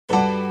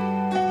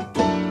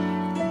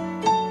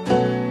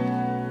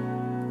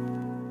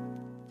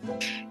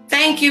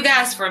Thank you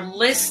guys for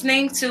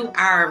listening to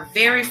our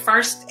very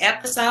first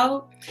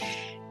episode.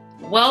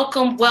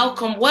 Welcome,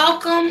 welcome,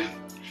 welcome.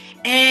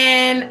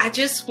 And I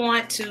just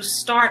want to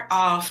start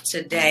off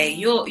today.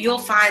 You'll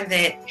find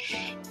that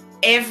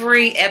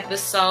every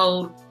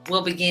episode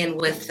will begin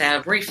with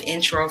a brief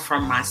intro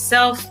from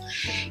myself,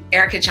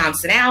 Erica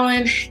Johnson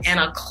Allen, and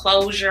a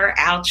closure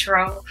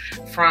outro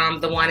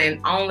from the one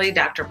and only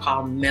Dr.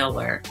 Paul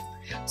Miller.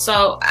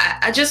 So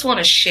I just want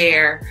to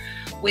share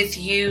with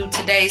you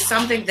today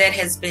something that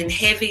has been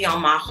heavy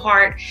on my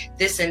heart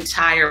this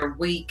entire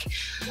week.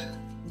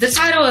 The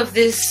title of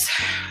this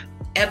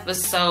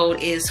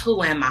episode is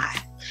Who Am I?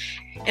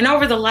 And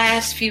over the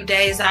last few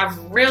days, I've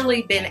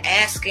really been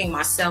asking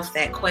myself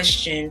that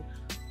question,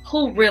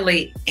 who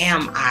really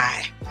am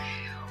I?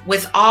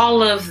 With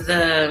all of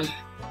the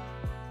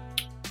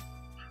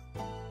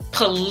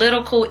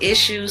political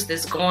issues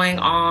that's going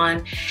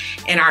on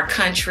in our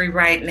country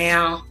right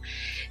now,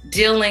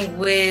 dealing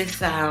with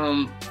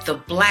the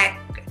Black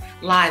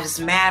Lives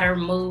Matter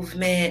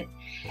movement,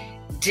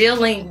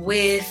 dealing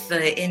with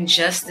the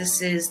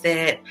injustices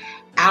that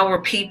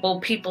our people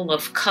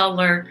of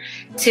color,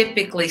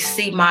 typically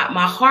see.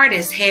 My heart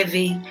is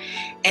heavy,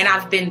 and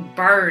I've been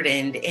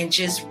burdened and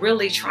just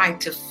really trying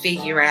to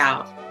figure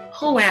out,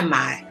 who am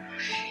I?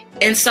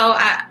 And so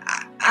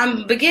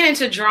I'm beginning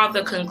to draw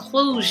the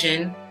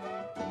conclusion,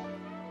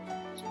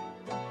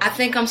 I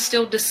think I'm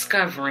still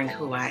discovering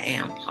who I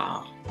am,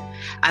 Paul.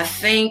 I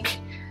think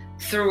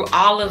through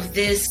all of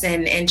this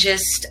and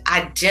just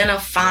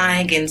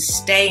identifying and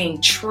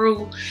staying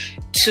true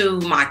to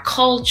my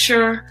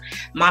culture,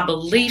 my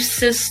belief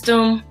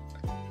system,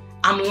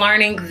 I'm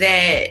learning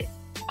that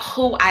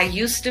who I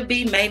used to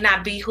be may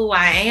not be who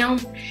I am,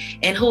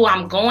 and who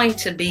I'm going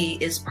to be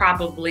is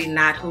probably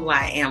not who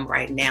I am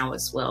right now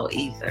as well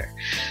either.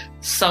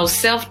 So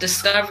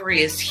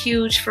self-discovery is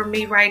huge for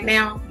me right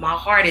now. My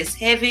heart is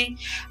heavy.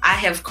 I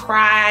have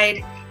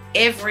cried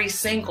every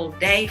single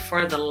day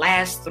for the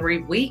last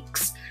 3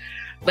 weeks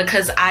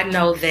because I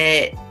know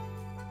that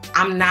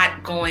I'm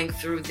not going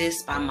through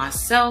this by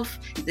myself.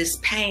 This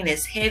pain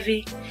is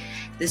heavy.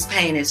 This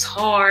pain is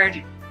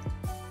hard.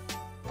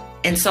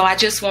 And so I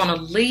just want to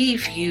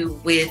leave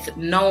you with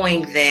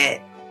knowing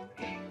that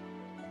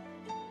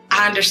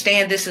I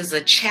understand this is a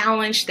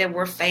challenge that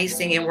we're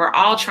facing, and we're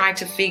all trying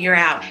to figure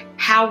out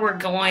how we're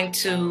going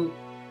to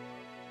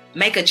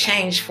make a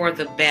change for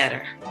the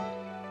better.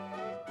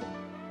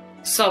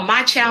 So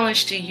my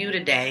challenge to you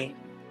today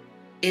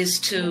is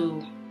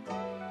to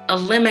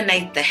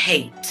eliminate the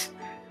hate,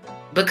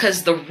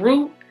 because the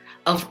root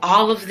of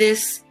all of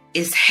this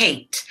is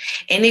hate.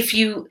 And if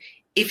you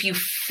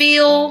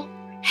feel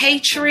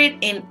hatred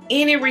in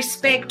any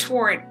respect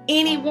toward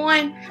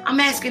anyone, I'm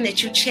asking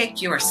that you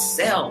check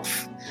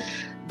yourself,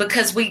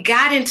 because we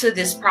got into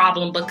this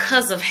problem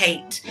because of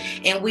hate,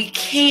 and we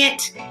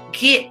can't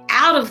get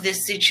out of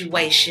this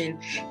situation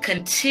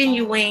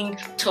continuing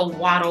to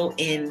waddle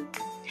in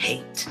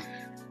hate.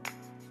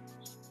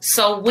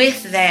 So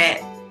with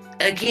that,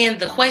 again,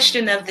 the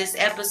question of this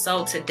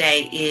episode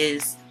today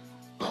is,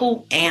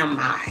 who am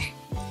I?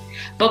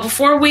 But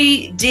before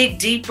we dig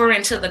deeper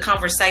into the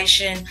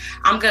conversation,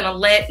 I'm going to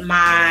let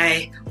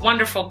my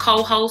wonderful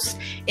co-host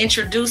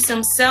introduce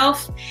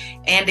himself.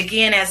 And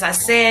again, as I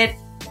said,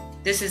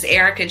 this is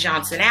Erica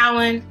Johnson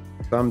Allen.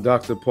 I'm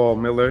Dr. Paul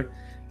Miller,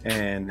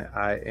 and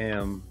I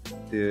am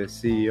the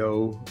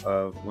CEO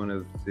of one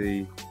of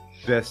the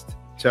best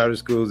charter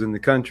schools in the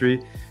country.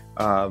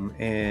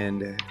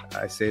 And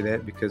I say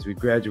that because we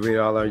graduate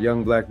all our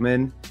young Black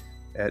men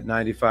at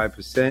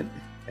 95%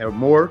 or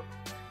more.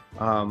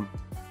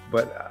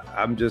 But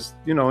I'm just,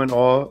 in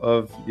awe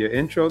of your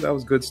intro. That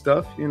was good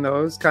stuff.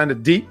 It's kind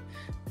of deep.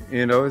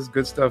 It's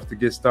good stuff to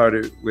get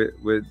started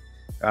with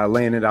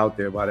laying it out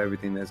there about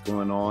everything that's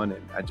going on.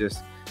 And I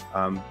just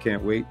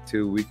can't wait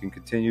till we can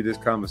continue this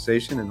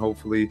conversation, and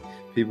hopefully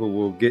people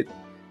will get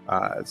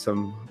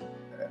some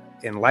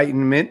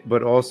enlightenment,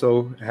 but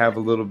also have a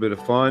little bit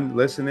of fun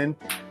listening.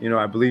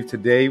 I believe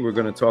today we're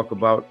going to talk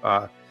about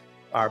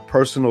our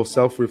personal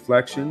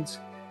self-reflections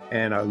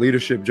and our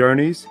leadership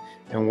journeys,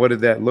 and what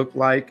did that look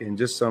like, and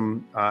just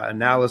some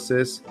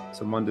analysis,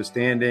 some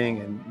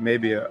understanding, and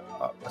maybe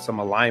some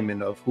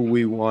alignment of who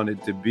we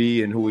wanted to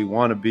be and who we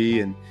want to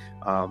be. And,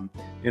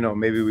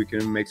 maybe we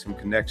can make some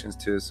connections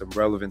to some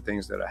relevant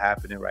things that are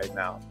happening right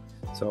now.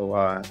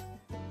 So,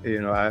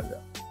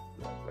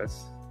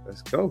 let's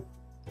go.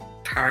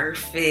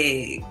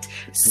 Perfect.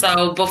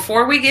 So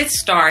before we get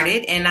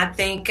started, and I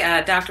think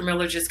Dr.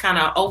 Miller just kind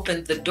of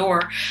opened the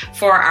door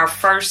for our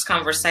first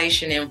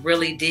conversation and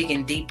really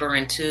digging deeper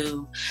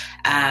into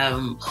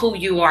who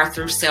you are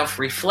through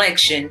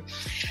self-reflection.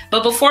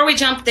 But before we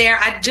jump there,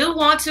 I do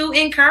want to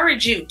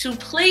encourage you to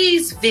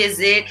please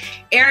visit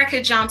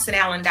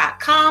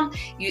ericajohnsonallen.com.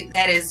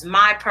 That is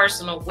my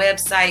personal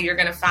website. You're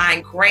going to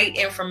find great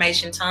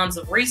information, tons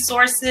of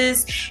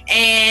resources.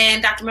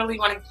 And Dr. Miller, you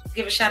want to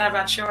give a shout out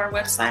about your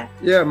website?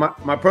 Yeah,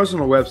 my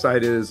personal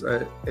website is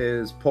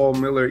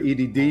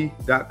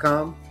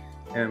paulmilleredd.com,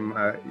 and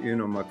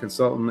my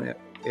consultant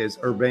is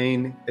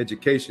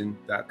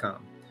urbaneeducation.com.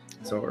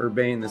 So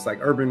Urbane, it's like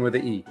urban with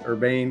an E,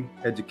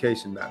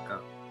 urbaneeducation.com.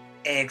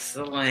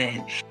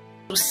 Excellent.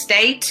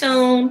 Stay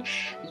tuned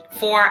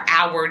for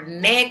our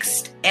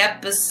next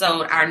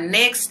episode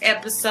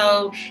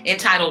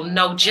entitled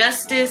No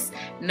Justice,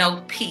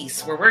 No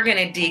Peace, where we're going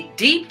to dig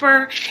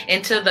deeper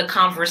into the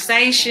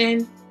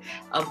conversation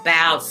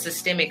about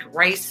systemic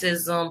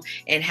racism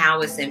and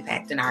how it's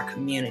impacting our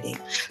community.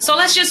 So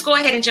let's just go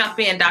ahead and jump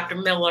in, Dr.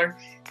 Miller.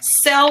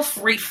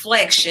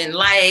 Self-reflection,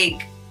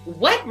 like,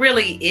 what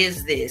really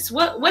is this?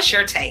 What's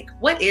your take?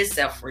 What is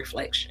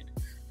self-reflection?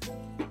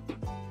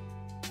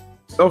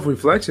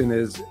 Self-reflection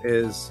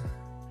is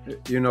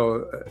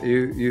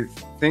you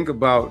think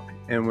about,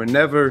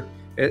 and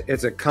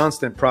it's a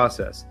constant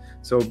process.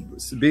 So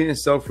being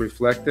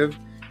self-reflective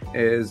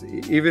is,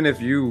 even if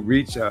you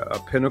reach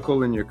a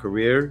pinnacle in your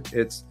career,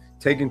 it's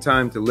taking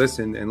time to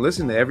listen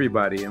to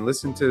everybody, and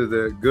listen to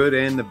the good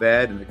and the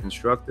bad and the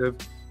constructive,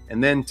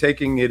 and then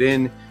taking it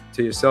in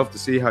to yourself to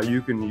see how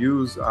you can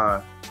use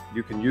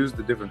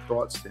the different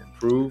thoughts to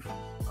improve.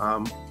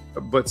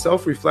 But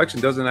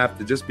self-reflection doesn't have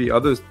to just be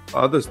others'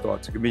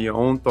 thoughts. It can be your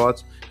own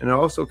thoughts, and it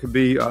also could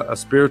be a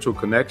spiritual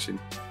connection.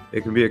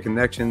 It can be a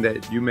connection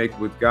that you make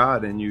with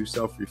God, and you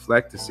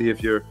self-reflect to see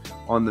if you're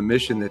on the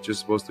mission that you're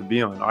supposed to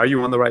be on. Are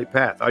you on the right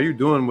path? Are you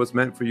doing what's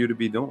meant for you to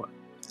be doing?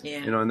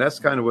 Yeah. And that's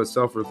kind of what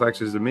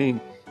self-reflection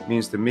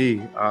means to me.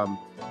 Do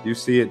you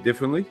see it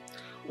differently?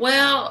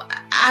 Well,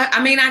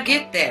 I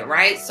get that,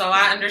 right? So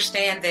I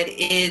understand that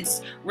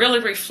it's really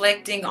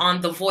reflecting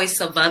on the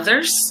voice of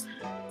others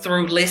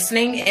through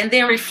listening, and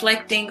then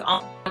reflecting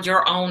on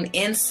your own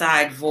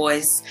inside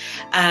voice.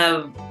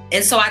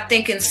 And so I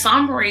think, in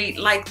summary,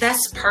 like,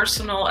 that's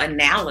personal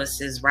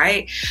analysis,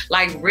 right?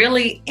 Like,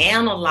 really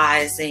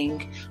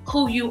analyzing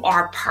who you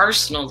are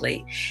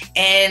personally.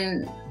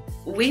 And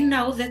we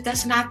know that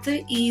that's not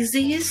the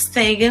easiest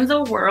thing in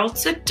the world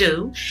to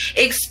do,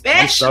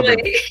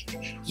 especially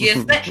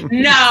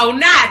no,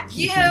 not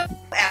you.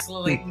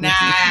 Absolutely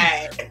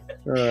not.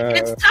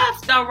 It's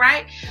tough though,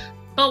 right?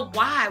 But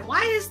why?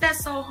 Why is that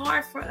so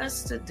hard for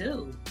us to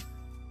do?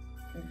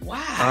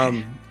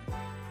 Why?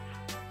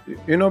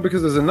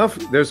 Because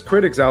there's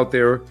critics out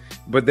there,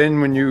 but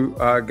then when you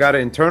got to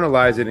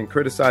internalize it and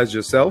criticize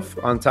yourself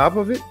on top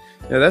of it,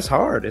 that's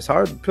hard. It's a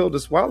hard pill to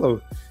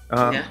swallow.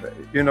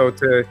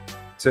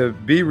 To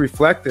be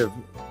reflective,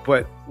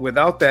 but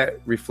without that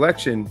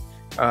reflection,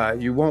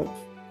 you won't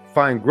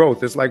find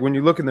growth. It's like when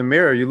you look in the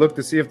mirror, you look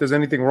to see if there's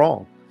anything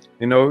wrong.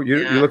 You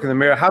look in the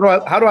mirror. How do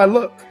I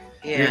look?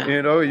 Yeah.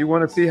 You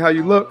want to see how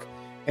you look,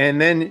 and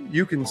then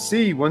you can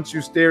see, once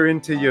you stare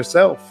into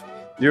yourself,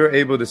 you're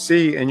able to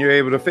see, and you're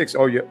able to fix.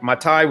 My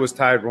tie was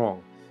tied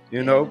wrong.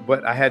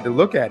 But I had to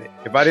look at it.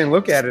 If I didn't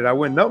look at it, I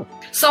wouldn't know.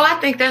 So I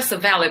think that's a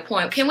valid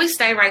point. Can we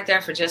stay right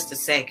there for just a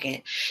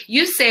second?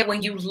 You said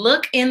when you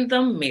look in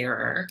the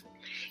mirror,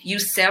 you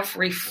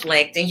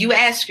self-reflect and you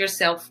ask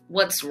yourself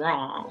what's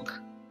wrong.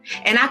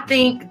 And I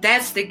think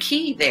that's the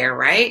key there,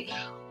 right?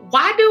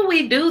 Why do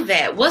we do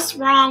that? What's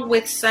wrong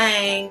with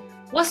saying,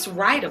 what's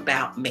right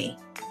about me?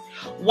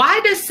 Why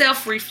does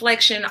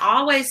self-reflection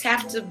always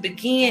have to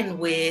begin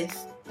with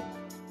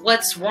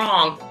what's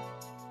wrong?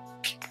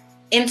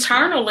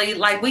 Internally,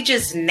 like, we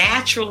just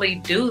naturally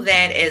do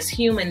that as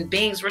human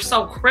beings. We're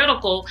so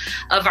critical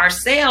of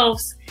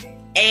ourselves,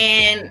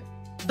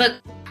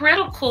 but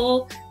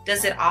critical,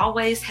 does it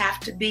always have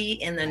to be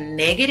in the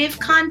negative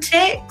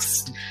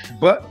context?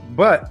 But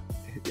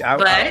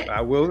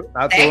I will.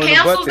 That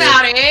cancels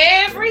out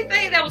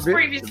everything that was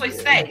previously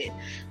stated.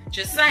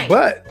 Just saying.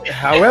 But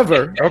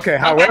however, same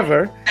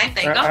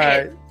thing. Go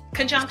ahead.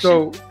 Conjunction.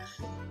 So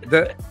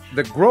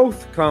the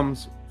growth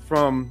comes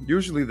from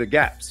usually the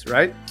gaps,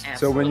 right? Absolutely.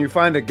 So when you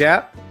find a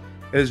gap,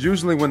 is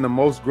usually when the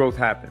most growth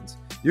happens.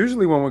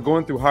 Usually when we're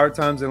going through hard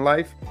times in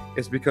life,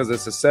 it's because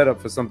it's a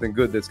setup for something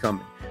good that's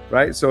coming,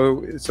 right?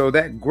 So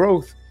that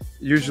growth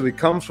usually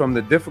comes from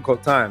the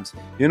difficult times.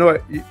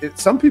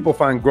 Some people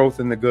find growth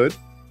in the good,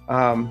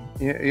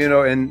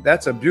 and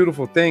that's a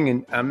beautiful thing.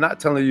 And I'm not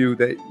telling you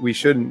that we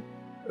shouldn't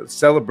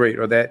celebrate,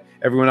 or that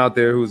everyone out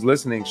there who's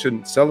listening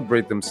shouldn't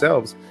celebrate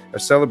themselves or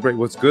celebrate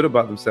what's good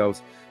about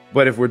themselves.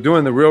 But if we're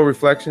doing the real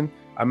reflection,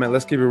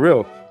 let's keep it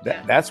real.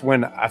 That's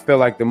when I feel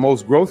like the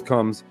most growth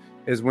comes,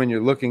 is when you're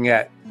looking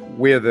at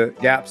where the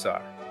gaps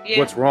are,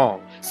 what's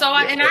wrong. So,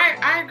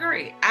 I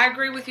agree. I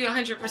agree with you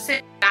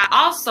 100%. I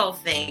also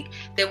think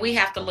that we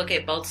have to look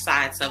at both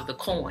sides of the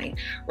coin,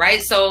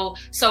 right? So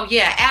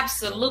yeah,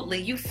 absolutely.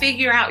 You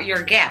figure out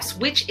your gaps,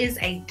 which is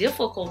a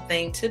difficult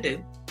thing to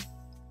do.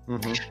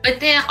 Mm-hmm.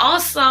 But then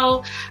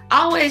also,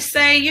 I always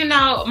say,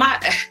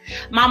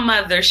 my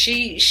mother,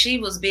 she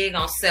was big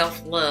on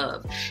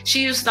self-love.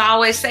 She used to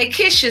always say,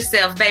 kiss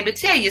yourself, baby.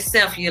 Tell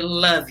yourself you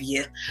love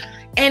you.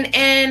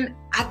 And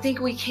I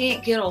think we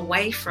can't get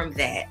away from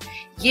that.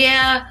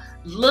 Yeah,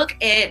 look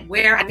at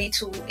where I need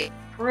to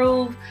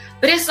improve,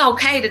 but it's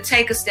okay to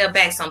take a step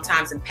back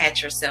sometimes and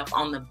pat yourself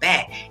on the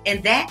back.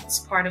 And that's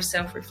part of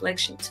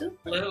self-reflection too.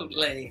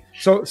 Absolutely.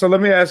 So let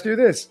me ask you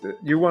this.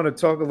 You want to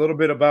talk a little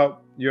bit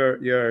about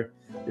your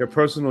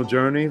personal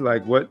journey,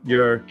 like what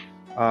your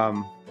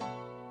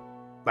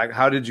like,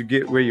 how did you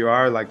get where you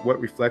are? Like, what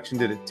reflection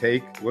did it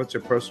take? What's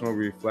your personal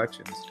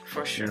reflections?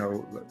 For sure. You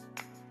know,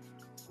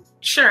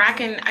 sure, I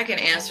can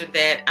answer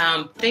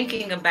that.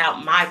 Thinking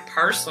about my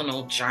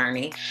personal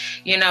journey,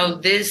 you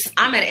know,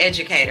 I'm an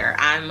educator.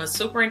 I'm a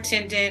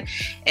superintendent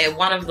at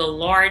one of the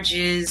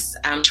largest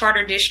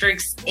charter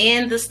districts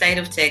in the state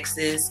of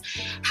Texas.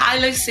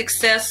 Highly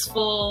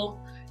successful.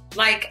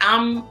 Like,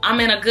 I'm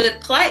in a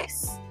good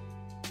place.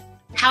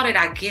 How did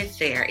I get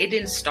there? It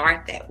didn't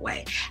start that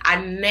way. I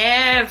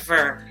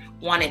never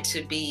wanted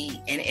to be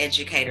an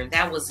educator.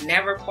 That was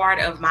never part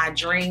of my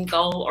dream,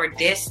 goal, or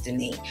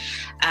destiny.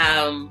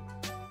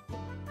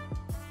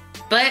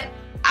 But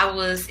I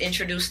was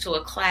introduced to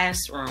a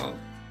classroom.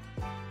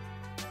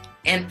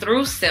 And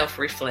through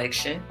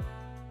self-reflection,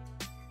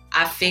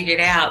 I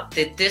figured out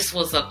that this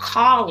was a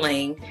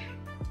calling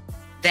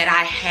that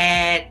I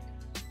had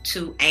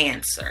to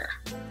answer.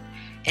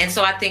 And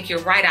so I think you're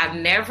right. I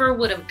never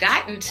would have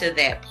gotten to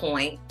that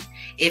point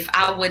if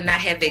I would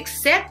not have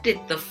accepted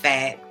the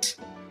fact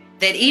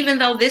that even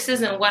though this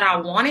isn't what I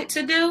wanted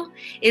to do,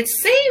 it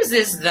seems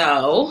as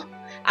though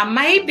I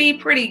may be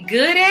pretty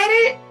good at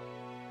it.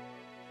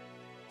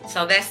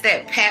 So that's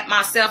that pat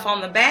myself on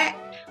the back,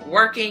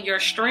 working your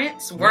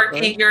strengths,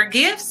 working your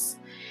gifts.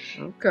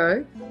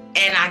 Okay.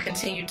 And I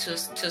continue to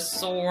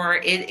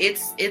soar.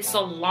 It's a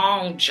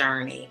long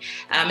journey.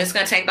 It's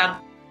going to take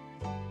about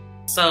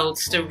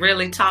to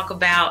really talk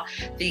about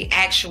the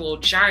actual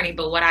journey.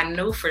 But what I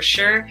knew for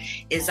sure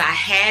is I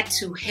had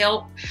to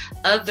help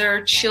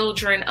other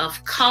children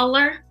of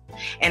color,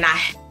 and I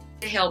had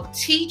to help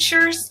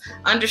teachers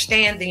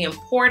understand the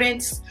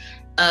importance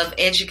of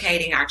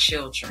educating our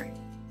children.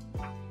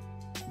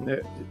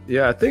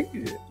 Yeah, I think,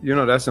 you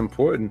know, that's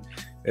important,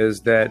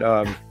 is that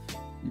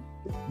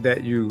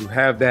that you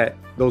have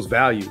those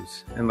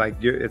values, and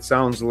like it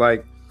sounds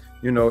like,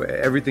 you know,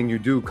 everything you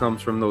do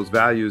comes from those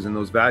values, and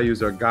those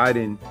values are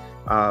guiding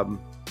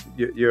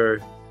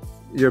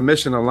your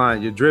mission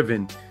aligned, you're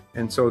driven.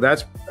 And so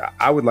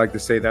I would like to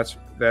say that's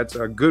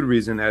a good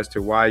reason as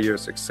to why you're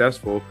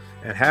successful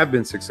and have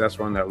been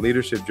successful on that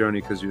leadership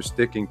journey, because you're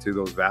sticking to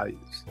those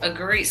values.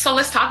 Agreed. So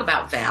let's talk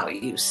about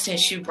values,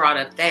 since you brought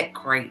up that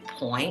great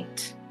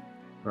point.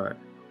 Right.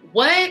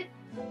 What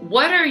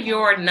are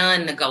your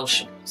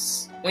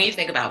non-negotiables when you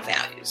think about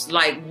values?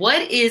 Like,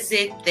 what is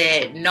it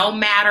that no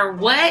matter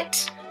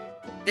what,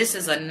 this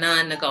is a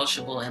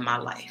non-negotiable in my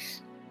life?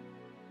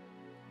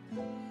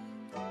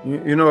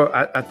 You know,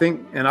 I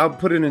think, and I'll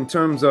put it in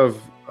terms of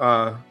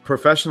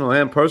professional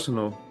and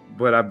personal,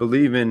 but I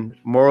believe in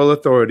moral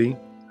authority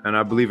and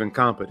I believe in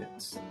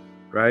competence,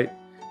 right?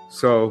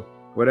 So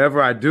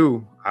whatever I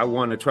do, I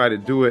want to try to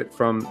do it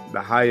from the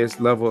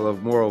highest level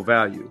of moral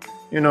value.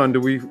 You know, and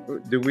do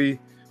we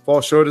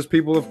fall short as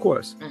people? Of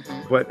course.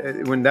 Mm-hmm.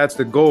 But when that's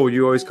the goal,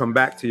 you always come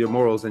back to your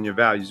morals and your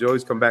values. You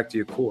always come back to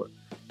your core.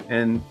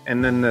 And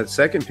then the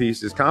second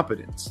piece is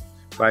competence.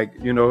 Like,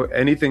 you know,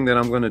 anything that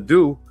I'm going to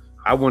do,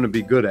 I want to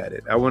be good at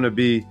it. I want to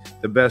be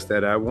the best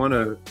at it. I want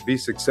to be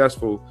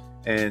successful.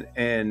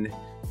 And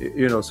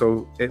you know,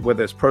 so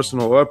whether it's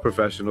personal or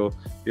professional,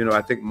 you know,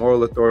 I think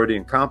moral authority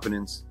and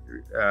competence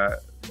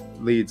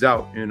leads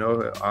out, you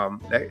know,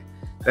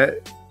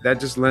 that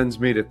just lends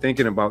me to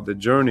thinking about the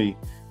journey,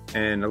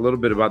 and a little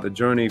bit about the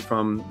journey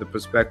from the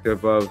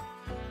perspective of,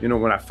 you know,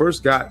 when I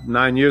first got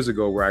 9 years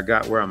ago, where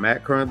I'm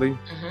at currently,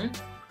 mm-hmm.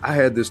 I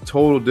had this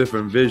total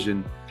different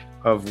vision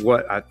of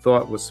what I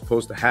thought was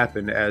supposed to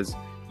happen as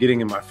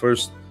getting in my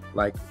first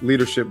like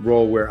leadership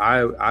role, where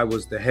I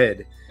was the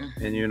head,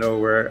 mm-hmm. and, you know,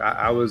 where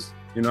I was,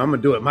 you know, I'm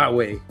gonna do it my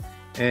way.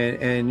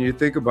 And you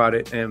think about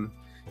it, and,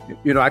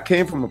 you know, I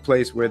came from a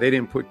place where they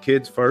didn't put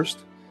kids first.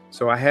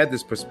 So I had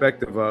this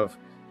perspective of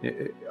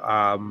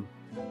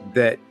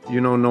that, you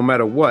know, no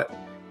matter what,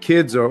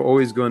 kids are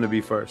always going to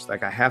be first.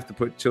 Like, I have to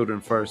put children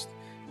first.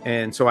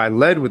 And so I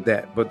led with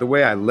that. But the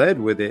way I led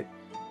with it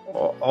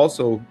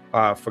also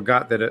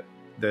forgot that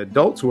the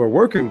adults who are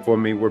working for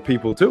me were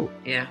people too.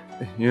 Yeah.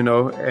 You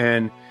know,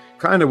 and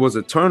kind of was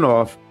a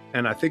turnoff.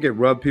 And I think it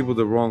rubbed people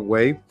the wrong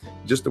way,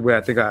 just the way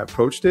I think I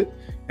approached it.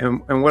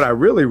 And what I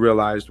really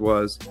realized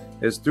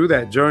is through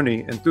that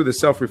journey and through the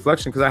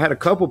self-reflection, because I had a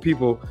couple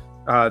people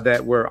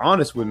that were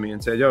honest with me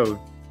and said,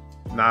 yo,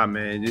 nah,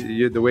 man,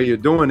 the way you're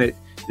doing it,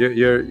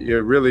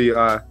 you're really,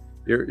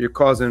 you're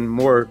causing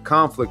more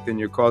conflict than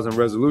you're causing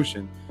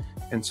resolution.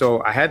 And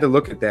so I had to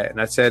look at that,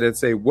 and I said,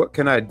 what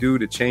can I do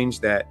to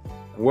change that?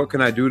 And what can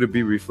I do to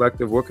be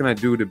reflective? What can I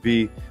do to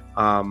be,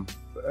 more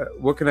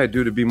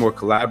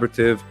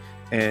collaborative?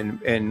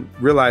 And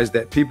realize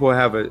that people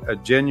have a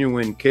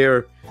genuine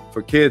care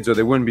for kids, or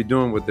they wouldn't be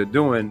doing what they're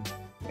doing.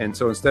 And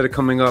so instead of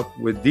coming up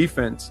with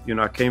defense, you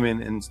know, I came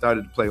in and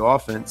started to play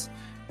offense.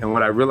 And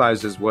what I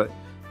realized is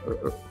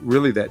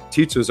really that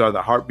teachers are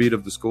the heartbeat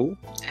of the school.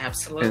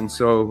 Absolutely. And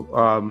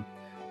so,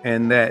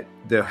 and that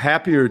the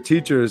happier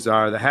teachers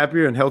are, the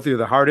happier and healthier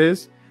the heart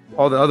is,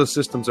 all the other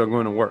systems are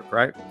going to work,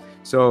 right?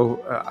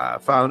 So I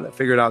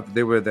figured out that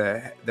they were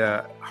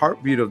the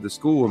heartbeat of the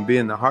school, and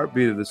being the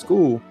heartbeat of the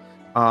school,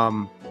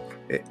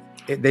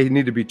 they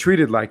need to be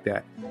treated like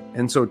that.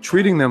 And so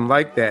treating them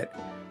like that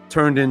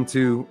turned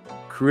into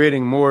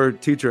creating more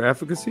teacher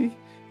efficacy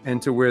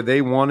and to where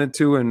they wanted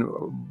to and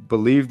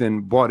believed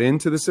and bought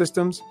into the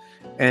systems.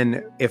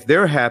 And if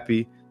they're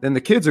happy, then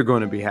the kids are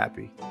going to be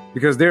happy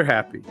because they're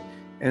happy.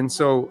 And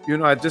so,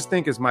 I just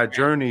think it's my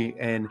journey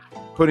and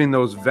putting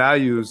those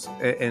values,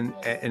 and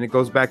it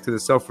goes back to the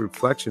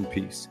self-reflection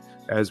piece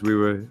as we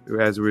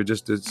were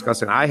just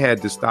discussing. I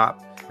had to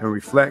stop and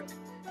reflect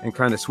and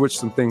kind of switch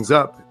some things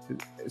up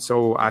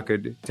so I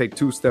could take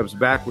 2 steps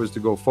backwards to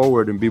go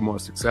forward and be more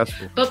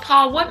successful. But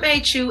Paul, what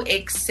made you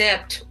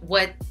accept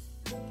what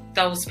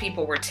those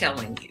people were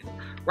telling you?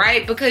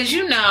 Right? Because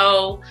you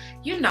know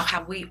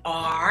how we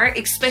are,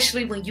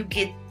 especially when you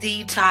get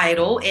the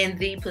title and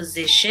the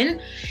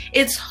position.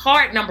 It's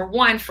hard, number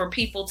one, for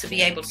people to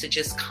be able to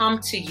just come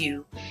to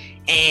you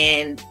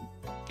and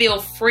feel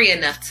free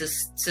enough to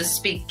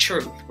speak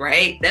truth,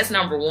 right? That's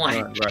number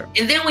one. Right.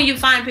 And then when you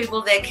find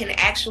people that can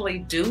actually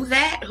do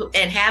that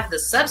and have the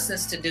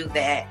substance to do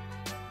that,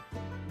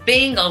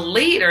 being a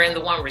leader and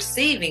the one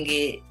receiving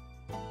it,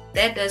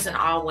 that doesn't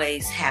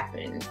always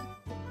happen.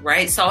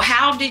 Right. So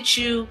how do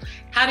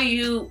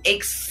you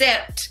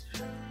accept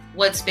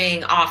what's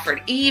being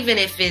offered, even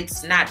if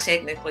it's not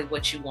technically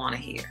what you want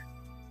to hear?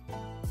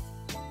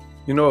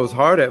 It was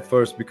hard at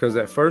first because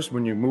at first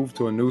when you move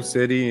to a new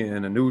city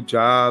and a new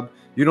job,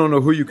 you don't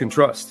know who you can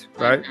trust.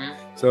 Right.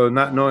 Mm-hmm. So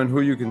not knowing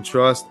who you can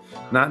trust,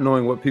 not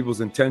knowing what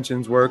people's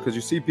intentions were, because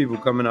you see people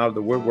coming out of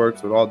the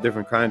woodworks with all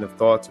different kind of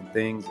thoughts and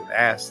things and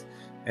asks.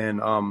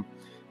 And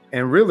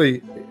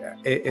really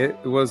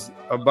it was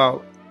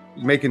about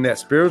making that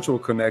spiritual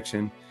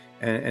connection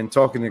and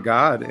talking to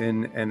God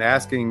and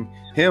asking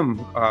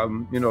him,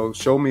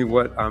 show me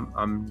what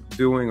I'm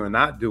doing or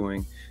not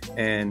doing.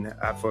 And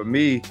for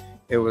me,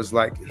 it was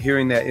like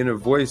hearing that inner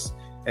voice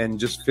and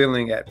just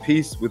feeling at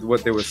peace with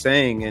what they were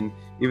saying. And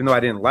even though I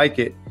didn't like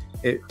it,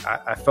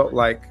 I felt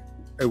like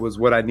it was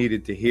what I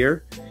needed to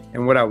hear.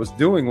 And what I was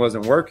doing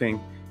wasn't working.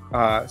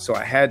 So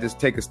I had to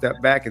take a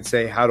step back and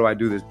say, how do I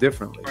do this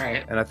differently?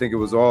 Right. And I think it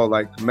was all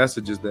like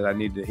messages that I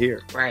needed to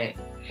hear. Right.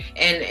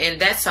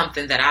 And that's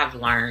something that I've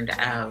learned,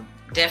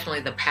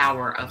 definitely the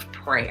power of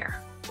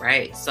prayer.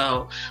 Right.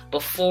 So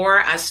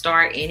before I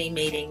start any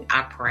meeting,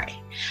 I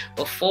pray.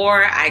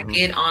 Before I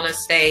get on a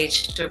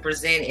stage to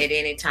present at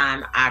any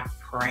time, I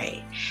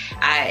pray.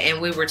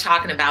 And we were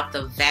talking about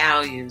the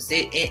values.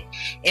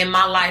 In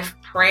my life,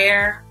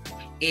 prayer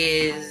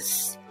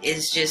is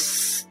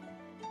just,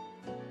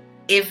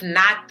 if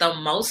not the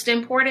most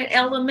important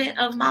element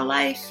of my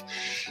life,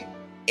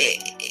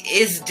 it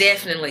is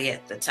definitely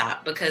at the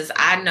top, because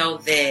I know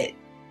that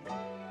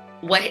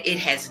what it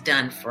has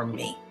done for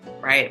me,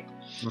 right?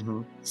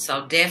 Mm-hmm.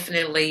 So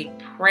definitely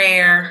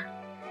prayer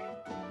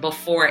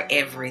before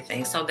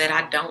everything, so that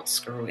I don't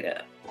screw it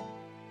up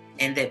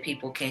and that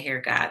people can hear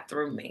God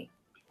through me.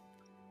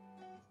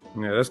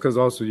 Yeah, that's because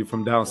also you're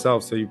from down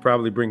south, so you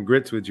probably bring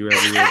grits with you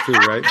everywhere too,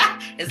 right?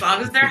 As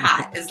long as they're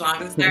hot. As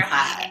long as they're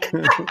hot.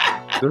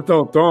 Just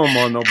don't throw them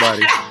on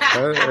nobody.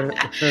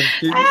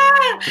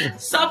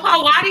 So,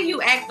 Paul, why do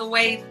you act the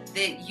way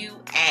that you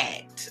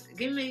act?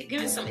 Give me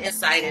some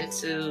insight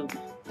into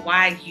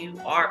why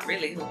you are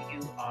really who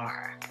you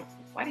are.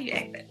 Why do you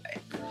act that way?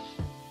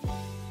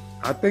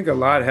 I think a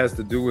lot has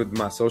to do with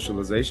my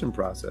socialization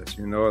process.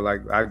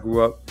 Like I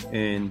grew up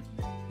in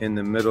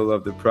the middle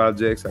of the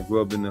projects. I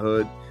grew up in the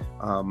hood.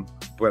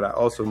 But I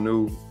also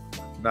knew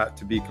not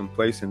to be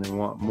complacent and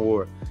want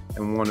more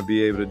and want to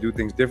be able to do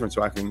things different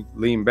so I can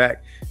lean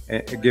back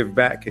and give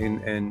back.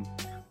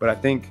 But I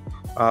think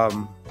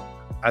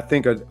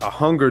a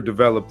hunger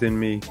developed in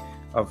me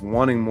of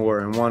wanting more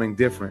and wanting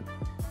different.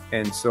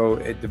 And so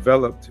it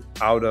developed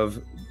out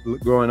of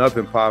growing up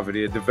in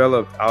poverty. It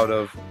developed out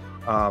of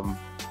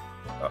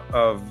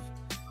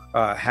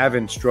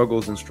having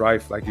struggles and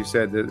strife. Like you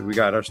said, that we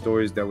got our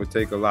stories that would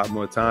take a lot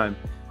more time.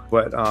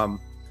 But,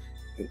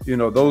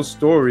 those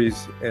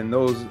stories and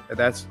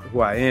that's who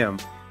I am.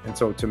 And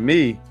so to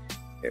me,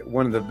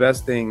 one of the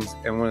best things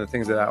and one of the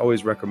things that I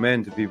always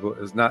recommend to people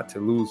is not to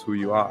lose who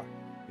you are.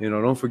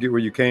 Don't forget where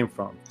you came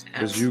from,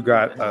 because you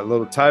got a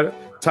little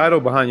title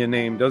behind your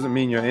name doesn't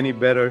mean you're any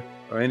better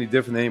or any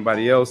different than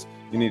anybody else.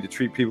 You need to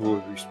treat people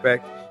with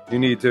respect. You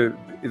need to,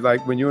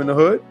 like when you're in the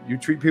hood, you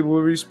treat people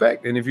with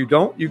respect. And if you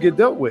don't, you get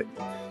dealt with.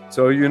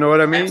 So you know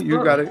what I mean?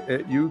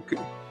 Absolutely.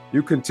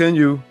 You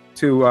continue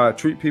to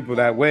treat people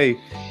that way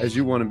as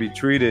you want to be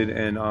treated,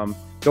 and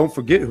don't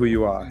forget who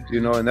you are,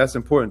 and that's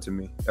important to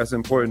me. That's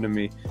important to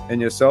me.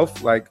 And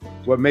yourself, like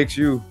what makes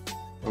you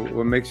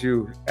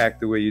act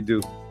the way you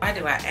do? Why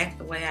do I act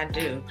the way I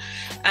do?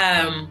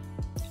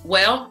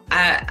 Well,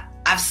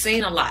 I've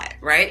seen a lot,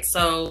 right?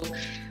 So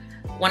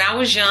when I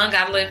was young,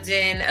 I lived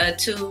in a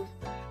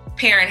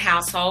 2-parent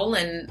household,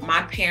 and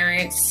my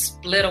parents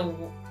split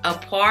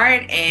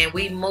apart, and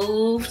we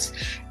moved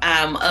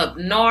up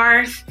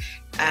north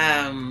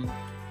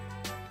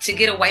to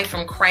get away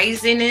from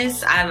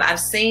craziness. I've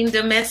seen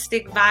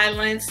domestic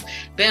violence,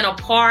 been a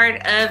part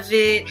of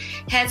it,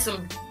 had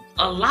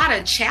a lot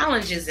of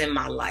challenges in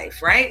my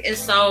life, right? And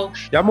so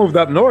y'all moved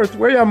up north.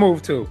 Where y'all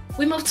moved to?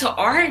 We moved to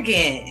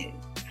Oregon.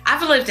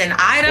 I've lived in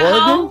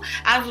Idaho. Oregon?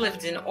 I've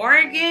lived in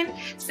Oregon.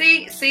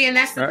 See, and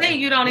that's the thing.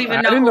 You don't even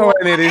I know didn't who know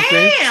any of these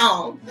things. I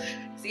am.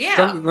 Yeah.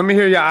 So, let me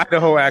hear your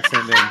Idaho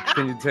accent then.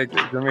 Can you take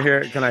it? Let me hear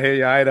it. Can I hear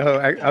your Idaho?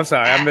 I'm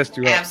sorry, I messed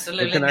you up.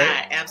 Absolutely not.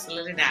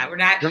 Absolutely not. We're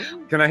not.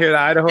 Can I hear the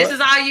Idaho? This is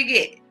all you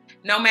get.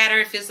 No matter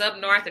if it's up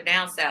north or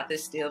down south,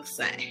 it's still the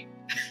same.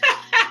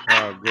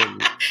 Oh,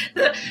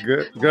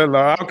 good,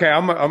 Lord. Okay,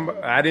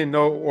 I didn't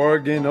know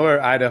Oregon or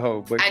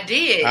Idaho, but I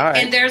did, right.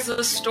 And there's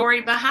a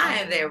story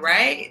behind that,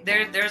 right?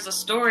 There's a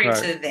story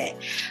to that.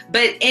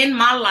 But in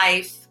my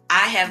life,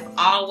 I have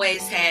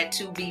always had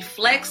to be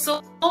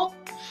flexible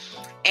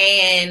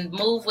and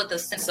move with a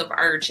sense of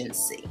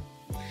urgency.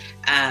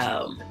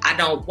 I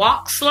don't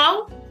walk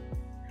slow.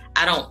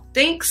 I don't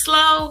think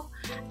slow.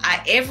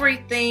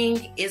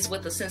 Everything is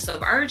with a sense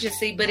of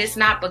urgency, but it's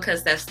not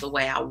because that's the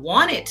way I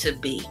want it to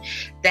be.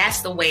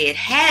 That's the way it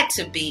had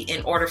to be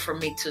in order for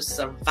me to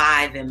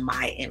survive in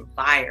my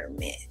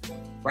environment,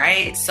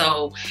 right?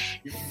 So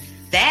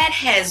that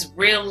has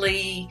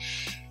really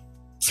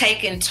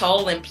taken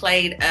toll and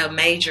played a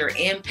major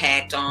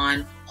impact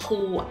on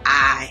who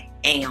I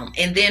am.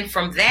 And then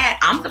from that,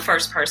 I'm the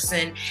first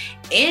person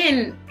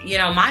in,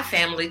 my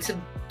family to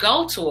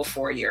go to a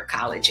 4-year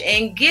college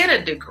and get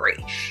a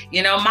degree.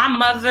 My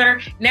mother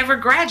never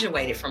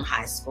graduated from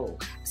high school.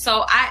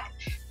 So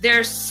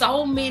there's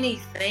so many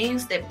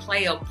things that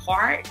play a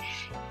part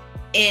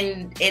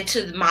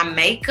into my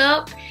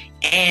makeup.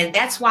 And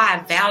that's why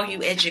I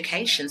value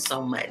education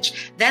so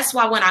much. That's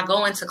why when I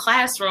go into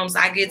classrooms,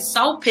 I get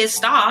so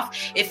pissed off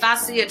if I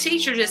see a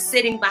teacher just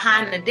sitting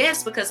behind the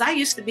desk, because I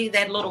used to be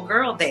that little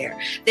girl there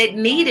that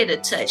needed a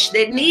touch,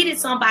 that needed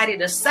somebody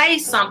to say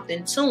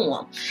something to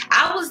them.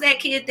 I was that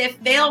kid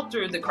that fell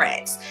through the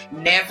cracks.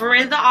 Never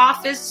in the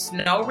office,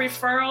 no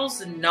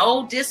referrals,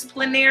 no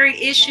disciplinary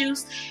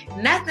issues,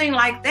 nothing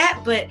like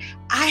that. But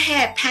I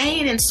had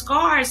pain and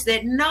scars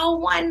that no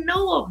one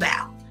knew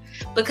about,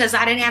 because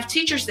I didn't have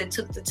teachers that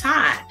took the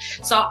time.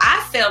 So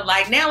I felt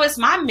like now it's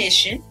my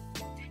mission.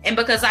 And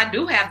because I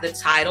do have the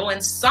title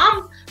and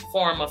some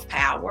form of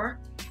power,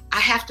 I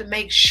have to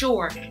make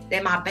sure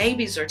that my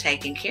babies are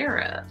taken care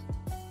of.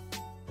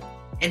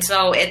 And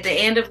so at the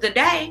end of the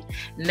day,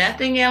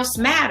 nothing else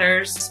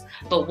matters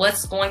but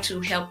what's going to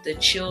help the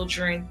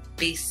children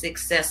be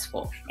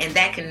successful. And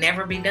that can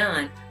never be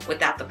done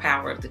without the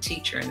power of the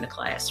teacher in the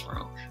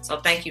classroom.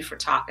 So thank you for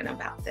talking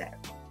about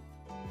that.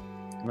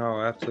 No,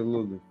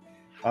 absolutely.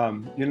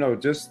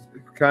 Just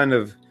kind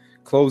of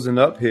closing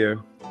up here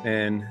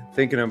and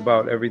thinking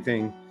about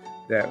everything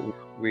that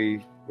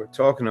we were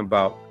talking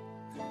about,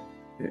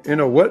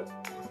 what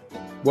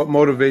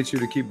motivates you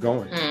to keep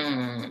going?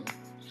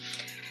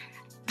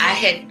 I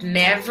had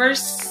never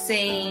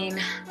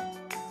seen,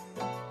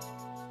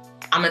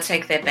 I'm going to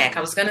take that back. I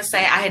was going to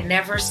say I had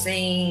never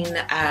seen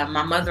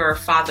my mother or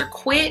father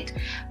quit,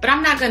 but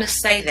I'm not going to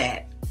say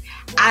that.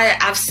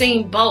 I've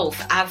seen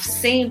both. I've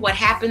seen what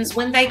happens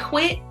when they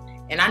quit.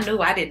 And I knew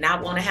I did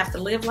not want to have to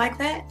live like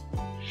that.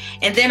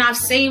 And then I've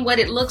seen what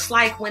it looks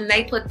like when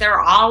they put their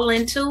all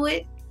into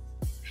it.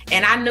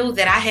 And I knew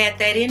that I had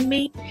that in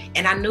me.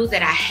 And I knew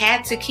that I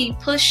had to keep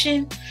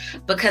pushing,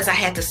 because I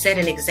had to set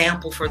an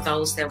example for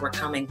those that were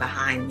coming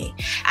behind me.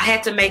 I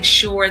had to make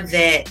sure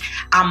that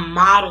I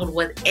modeled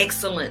what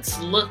excellence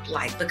looked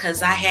like,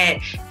 because I had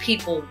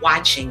people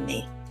watching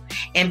me.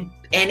 And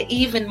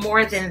even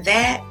more than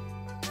that,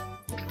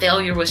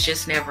 failure was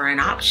just never an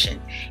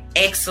option.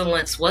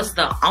 Excellence was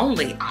the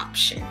only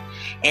option.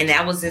 And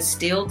that was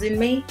instilled in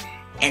me.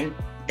 And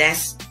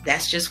that's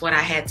just what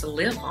I had to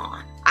live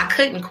on. I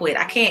couldn't quit.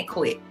 I can't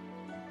quit.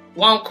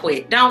 Won't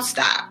quit. Don't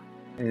stop.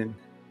 And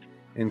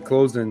in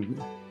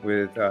closing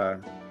with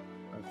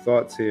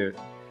thoughts here,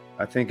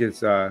 I think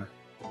it's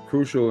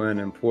crucial and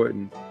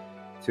important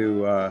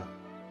to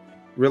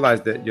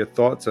realize that your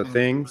thoughts are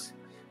things,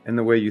 and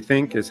the way you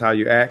think is how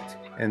you act,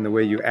 and the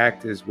way you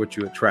act is what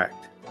you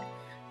attract.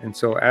 And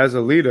so as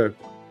a leader,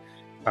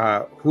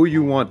 who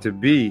you want to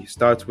be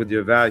starts with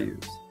your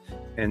values.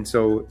 And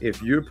so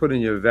if you're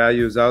putting your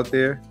values out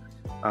there,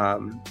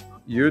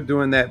 you're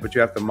doing that, but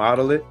you have to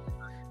model it.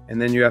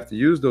 And then you have to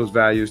use those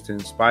values to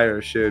inspire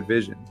a shared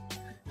vision.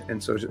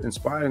 And so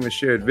inspiring a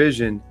shared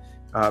vision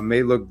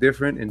may look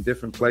different in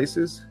different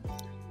places,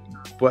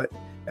 but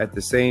at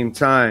the same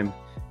time,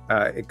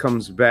 it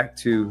comes back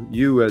to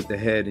you as the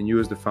head and you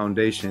as the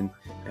foundation.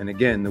 And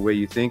again, the way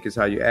you think is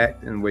how you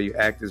act, and the way you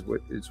act is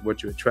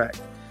what you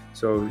attract.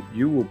 So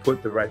you will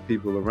put the right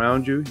people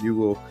around you. You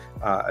will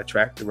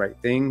attract the right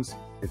things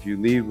if you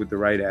lead with the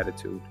right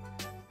attitude.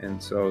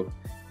 And so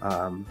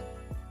I'm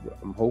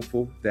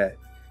hopeful that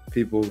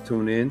people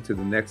tune in to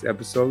the next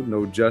episode,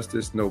 No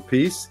Justice, No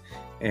Peace,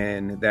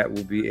 and that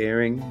will be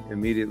airing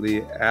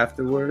immediately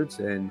afterwards.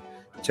 And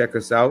check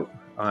us out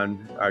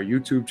on our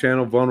YouTube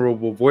channel,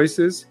 Vulnerable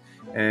Voices,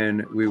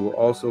 and we will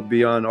also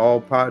be on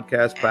all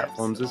podcast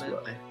platforms as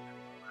well.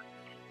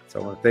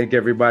 So I want to thank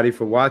everybody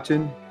for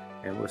watching,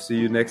 and we'll see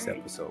you next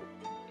episode.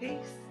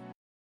 Peace.